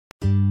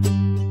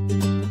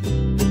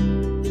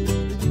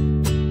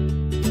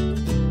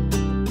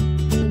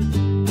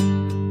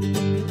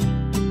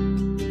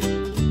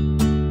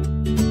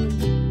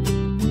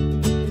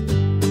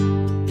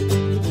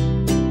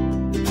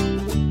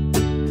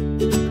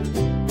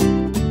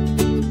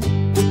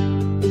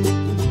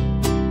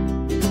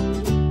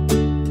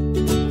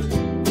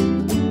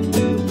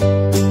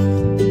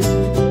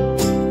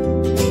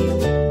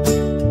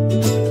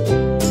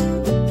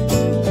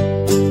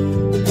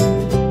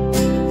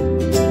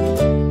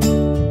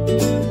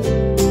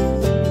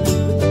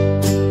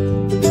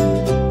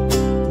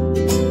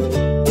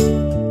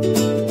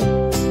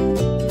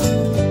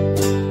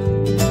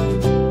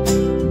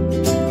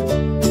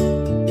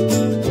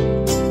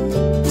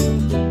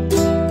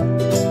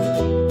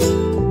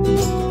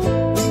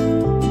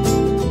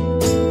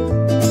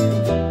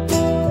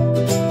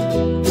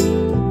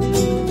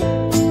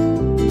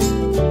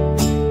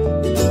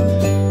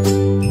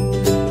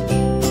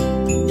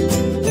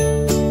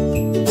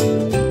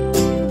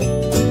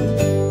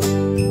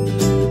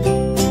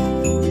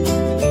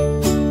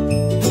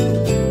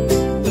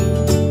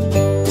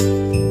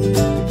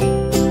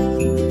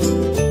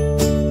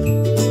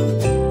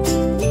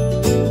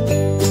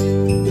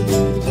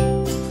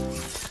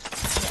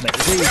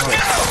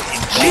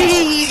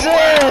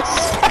Jesus!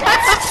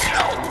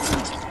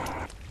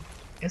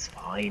 It's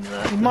fine.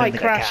 You might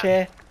crash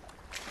here.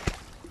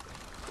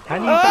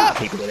 Can you beat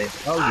people with it?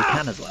 Oh, you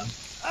can as well.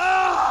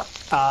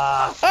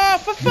 Oh,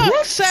 for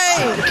fuck's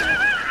sake!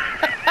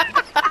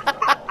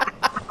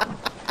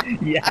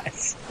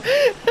 Yes.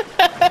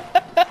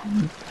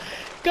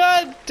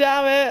 God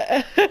damn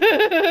it!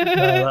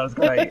 No, that was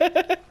great.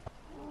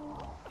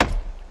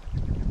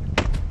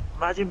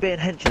 Imagine being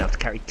hench enough to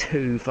carry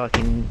 2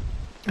 fucking.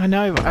 I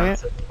know,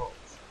 right?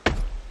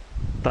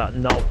 But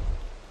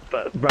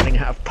running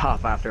out of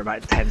puff after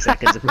about 10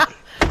 seconds of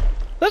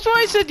That's what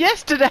I said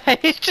yesterday.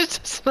 It's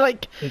just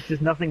like it's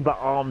just nothing but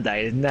arm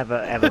day. It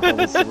never ever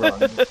bothers to run.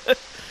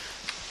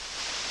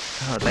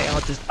 God, they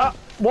are just.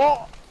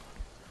 What?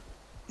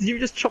 Did you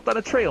just chop down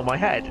a tree on my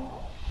head?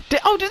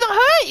 did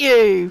that hurt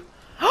you?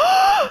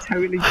 It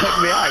totally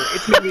took me out.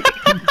 It took me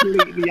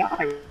completely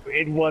out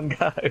in one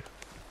go.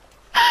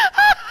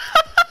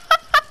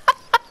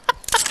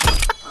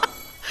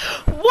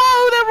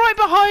 Whoa, they're right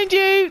behind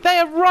you! They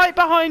are right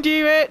behind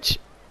you, Rich!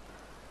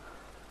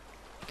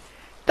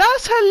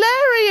 That's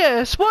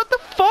hilarious! What the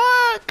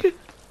fuck?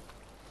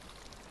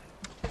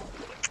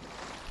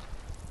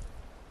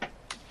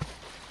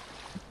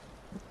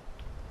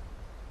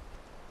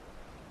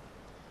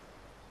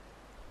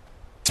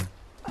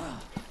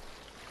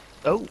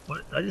 Oh,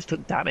 I just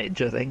took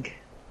damage, I think.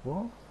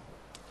 What?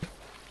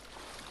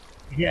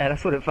 Yeah,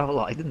 that's what it felt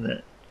like, didn't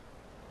it?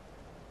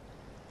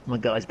 My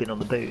guy's been on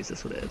the booze,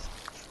 that's what it is.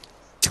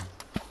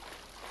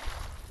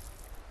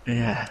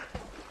 Yeah.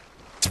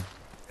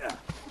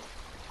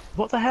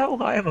 What the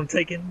hell? I'm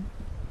taking...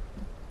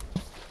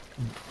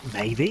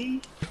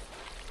 Maybe?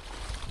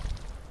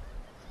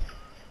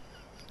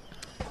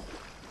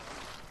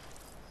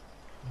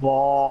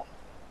 What?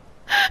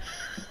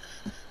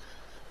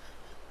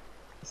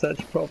 Such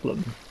a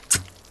problem.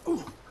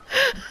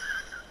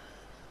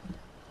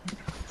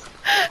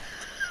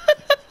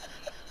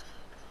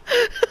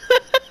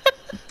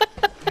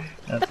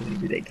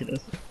 Absolutely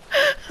ridiculous.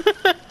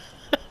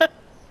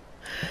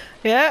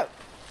 Yeah,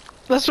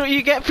 that's what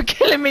you get for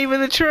killing me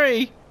with a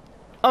tree.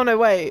 Oh no,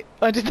 wait,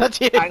 I did that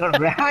to you. Hang on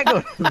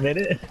a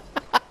minute.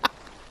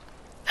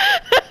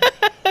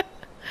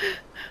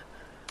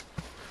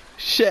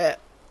 Shit.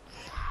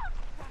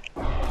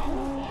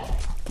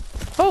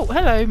 Oh,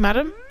 hello,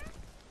 madam.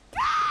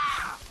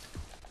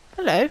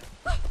 Hello.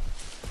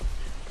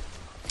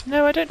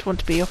 No, I don't want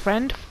to be your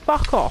friend.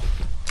 Fuck off.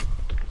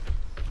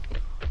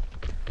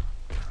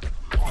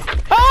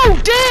 Oh,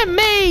 dear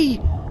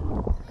me!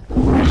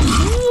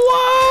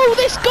 Whoa,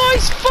 this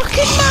guy's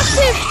fucking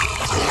massive!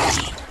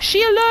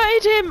 She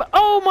alerted him!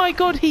 Oh my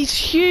god, he's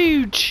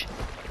huge!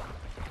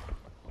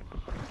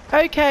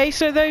 Okay,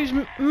 so those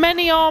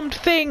many-armed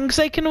things,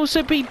 they can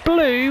also be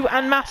blue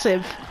and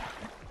massive.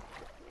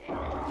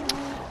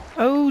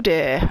 Oh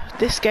dear,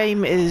 this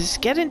game is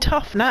getting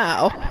tough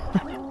now.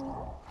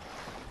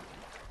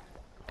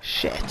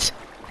 Shit.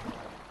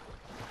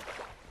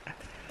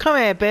 Come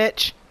here,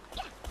 bitch.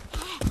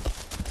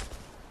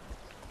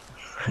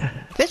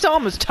 This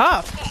armor's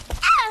tough.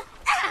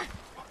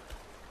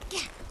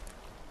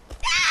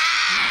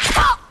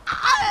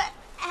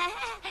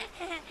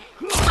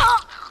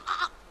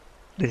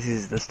 This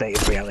is the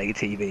state of reality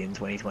TV in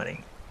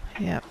 2020.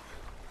 Yep.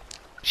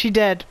 She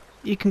dead.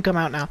 You can come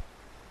out now.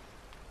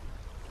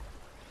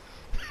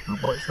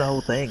 What's the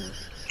whole thing?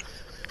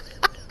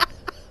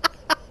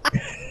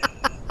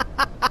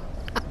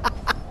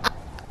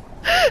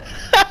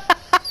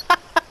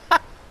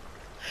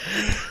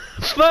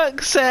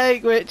 Fuck's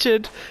sake,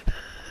 Richard.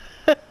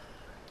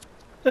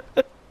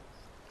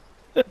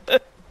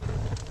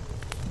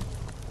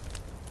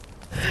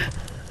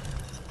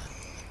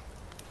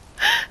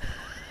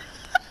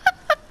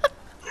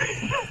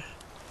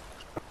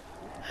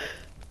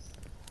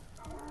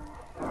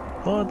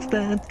 What's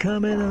that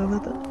coming over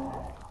the...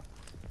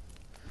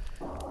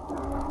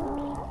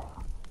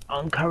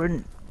 On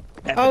current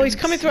evidence. Oh, he's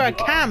coming through our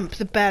camp,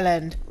 the bell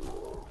end.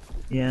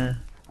 Yeah.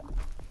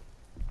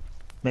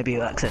 Maybe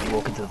he'll accidentally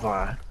walk into the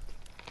fire.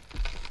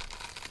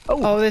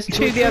 Oh, there's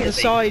two the other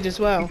side as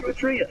well. He threw a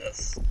tree at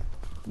us.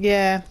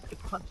 Yeah. He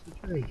punched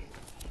the tree.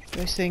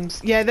 Those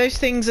things. Yeah, those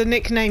things are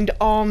nicknamed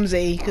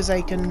Armsy because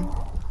they can.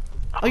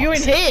 Oh, you're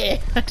in here.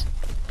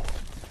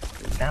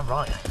 Damn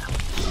right.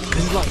 This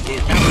is like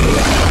it.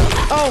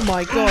 Oh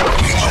my god.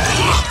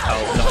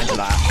 Oh, not into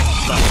that.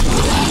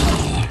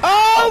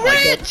 Oh,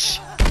 Rich!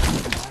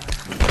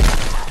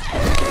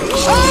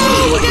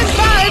 Oh, we're getting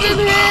battered in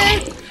here!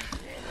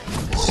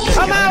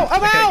 I'm out!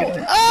 I'm out!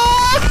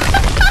 Oh!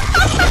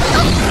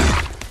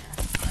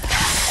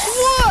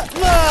 What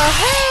the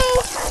hell?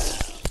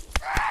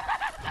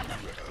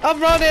 I'm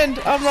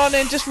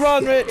running, just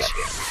run, Rich.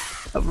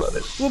 I'm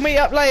running. We'll meet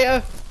up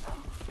later.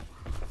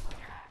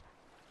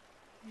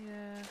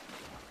 Yeah.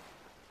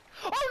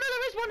 Oh no,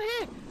 there is one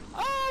here!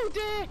 Oh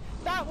dear!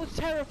 That was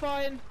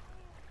terrifying.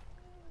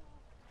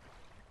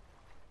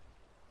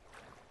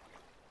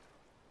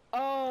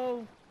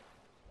 Oh.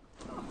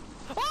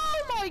 Oh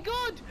my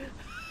god!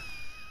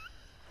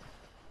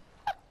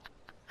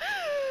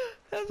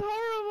 That's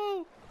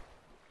horrible.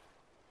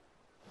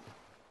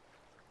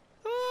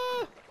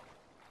 Ah!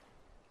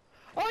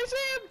 Oh, I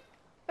see him!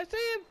 I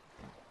see him!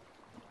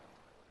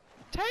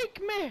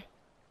 Take me!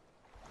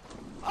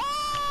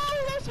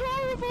 Oh, that's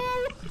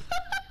horrible!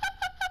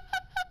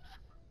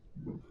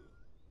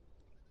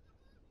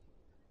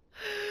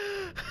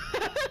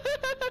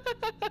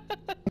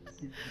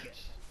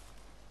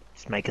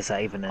 Just make a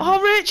save and then.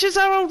 Oh, Rich, it's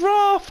our old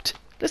raft!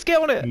 Let's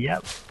get on it!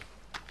 Yep.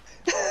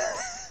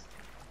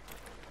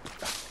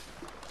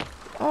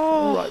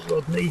 Oh! Alright,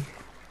 Rodney.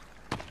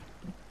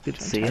 Good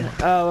to see you.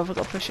 Oh, have I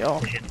got to push it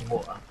off? Push it in the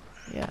water.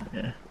 Yeah.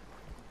 Yeah.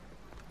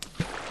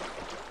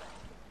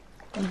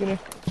 I'm gonna.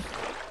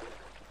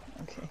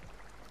 Okay.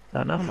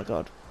 That enough? Oh my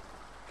god.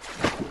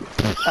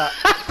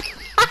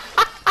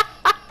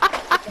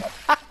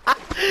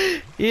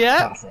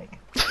 Yeah. Classic.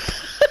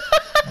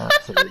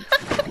 Absolutely.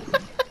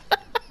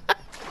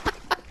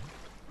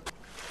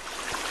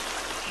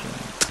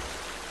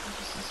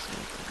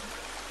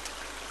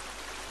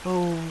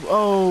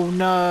 Oh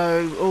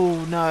no,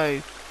 oh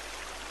no.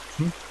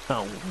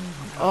 Oh.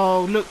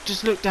 Oh, look,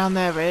 just look down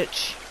there,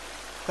 Rich.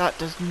 That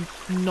does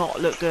not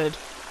look good.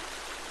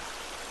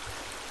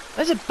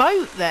 There's a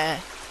boat there.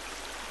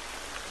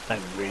 Oh,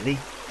 really?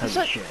 Holy It's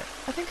like- shit.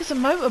 I think it's a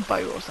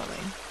motorboat or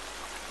something.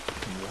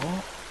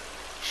 What?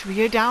 Should we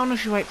go down or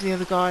should we wait for the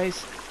other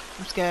guys?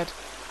 I'm scared.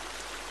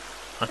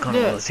 I kind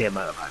of Look. want to see a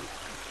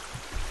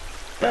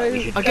motorbike. Go-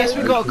 We should I guess go.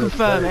 we've got to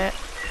confirm it.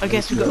 I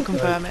guess we've got to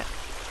confirm it.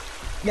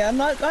 Yeah, I'm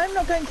not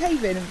going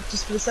caving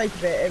just for the sake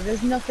of it. If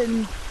there's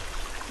nothing,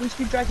 you should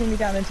be dragging me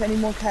down into any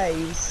more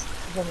caves.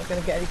 If I'm not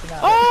going to get anything out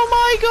of Oh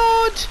my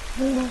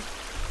god! it.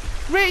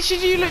 Rich,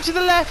 did you look to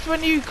the left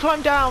when you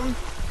climbed down?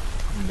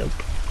 Nope.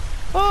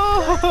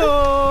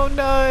 Oh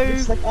no!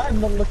 It's like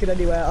I'm not looking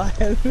anywhere. I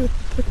am.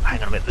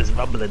 Hang on a minute, there's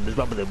rumbling.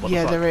 What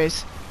Yeah, the fuck? there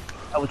is.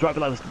 Oh, it's right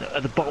below us,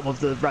 at the bottom of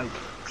the rope.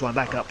 Climb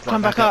back up.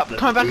 Climb back up,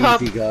 climb back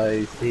up. Easy,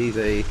 guys.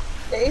 Easy.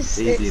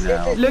 It's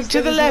now. Look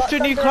to the left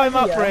when you climb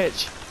up, Rich.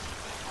 Rich.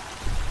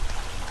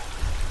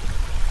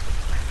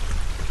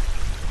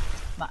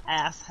 My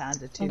ass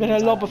handed to I'm me.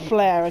 gonna lob a darling.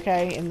 flare,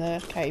 okay, in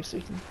the cave so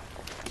we can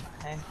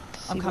Okay.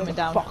 see I'm where coming the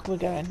down. fuck we're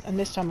going. And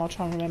this time I'll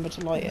try and remember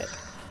to light it.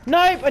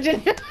 Nope, I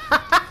didn't.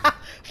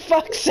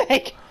 Fuck's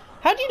sake!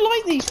 How do you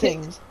light these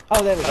things?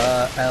 Oh, there we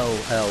go. L.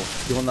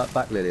 Do you want that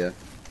back, Lydia?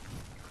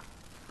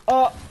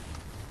 Oh,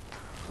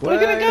 we're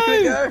gonna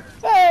Way, look go!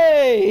 at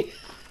Hey!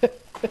 What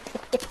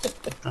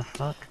the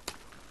fuck?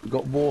 We've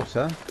got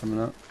water coming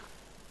up.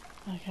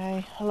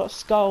 Okay, a lot of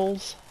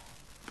skulls.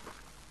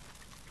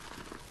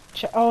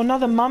 Oh,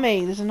 another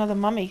mummy. There's another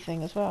mummy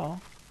thing as well.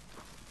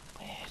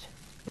 Weird.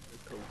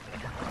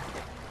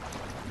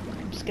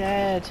 I'm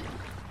scared.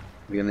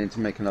 We're gonna need to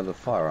make another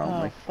fire, aren't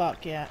Oh, we?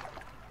 fuck yeah.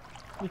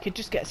 We could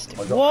just get I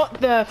got- What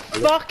the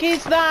fuck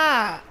is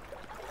that?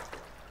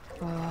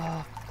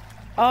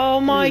 Oh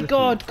my looking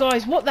god,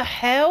 guys, what the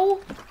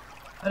hell?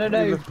 I don't What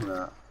are you know. looking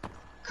at?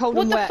 Cold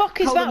What and the wet. fuck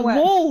is Cold that and wet.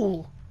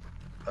 wall?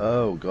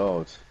 Oh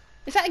god.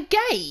 Is that a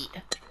gate?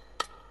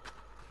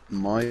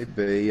 Might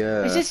be,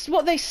 yeah. Is this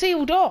what they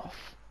sealed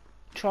off?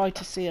 Tried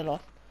to seal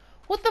off.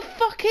 What the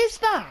fuck is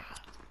that?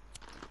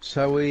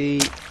 Shall we...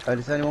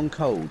 is anyone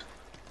cold?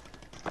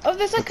 Oh,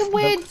 there's like a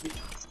weird...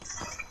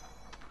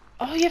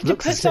 Oh, you have to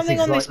Looks put as if something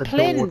it's on like this the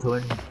plinth. door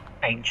to an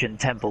ancient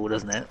temple,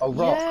 doesn't it? Oh,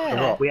 rock. Yeah.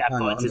 A rock. We have Hang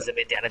on, glimpses of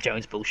Indiana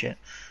Jones bullshit.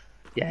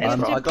 Yeah, You it's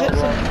have right. to I got put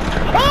a rock.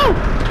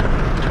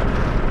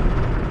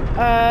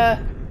 Oh!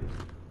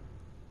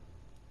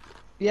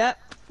 Yeah.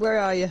 Where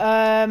are you?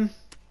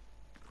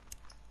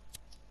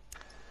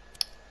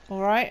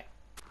 Alright.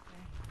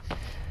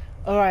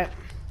 Alright.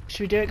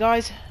 Should we do it,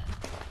 guys?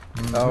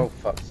 Oh,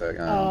 fuck's sake.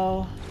 hang on.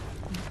 Oh.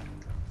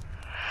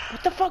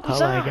 What the fuck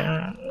was Oh my that?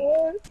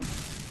 god.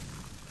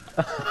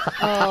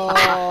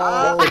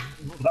 Oh.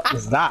 What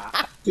was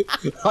that?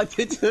 I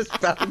did just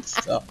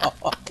bounce off.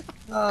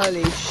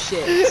 Holy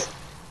shit.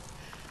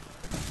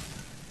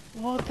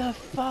 What the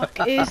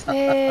fuck is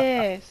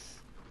this?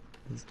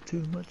 There's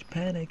too much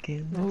panic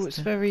in this. Oh, it's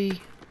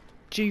very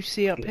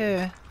juicy up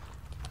here.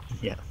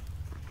 Yeah.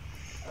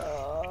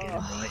 Get him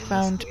right in the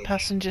Found squeeze.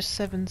 passenger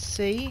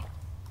 7C.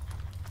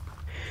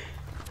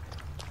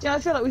 Yeah, I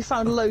feel like we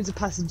found loads of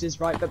passengers,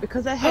 right? But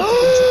because their heads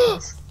have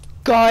been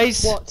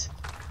Guys, what?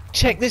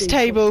 check this See,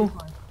 table.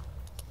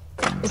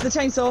 It's the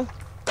chainsaw.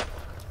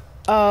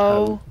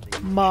 Oh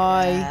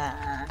my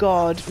Ah.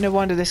 god. No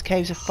wonder this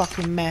cave's a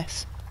fucking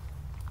mess.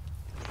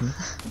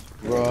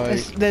 Right.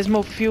 There's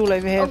more fuel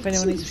over here if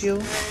anyone needs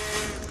fuel.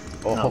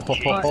 Oh,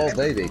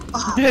 baby.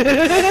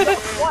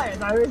 Quiet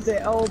now, is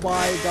it? Oh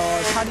my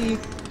god.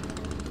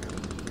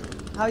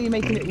 How are you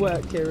making it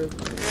work, Kieran?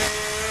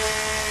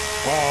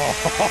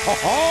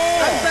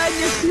 Don't burn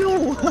your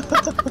fuel!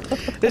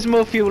 There's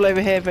more fuel over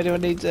here if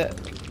anyone needs it.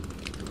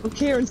 Well,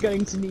 Kieran's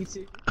going to need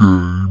to.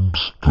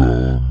 Game's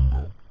done.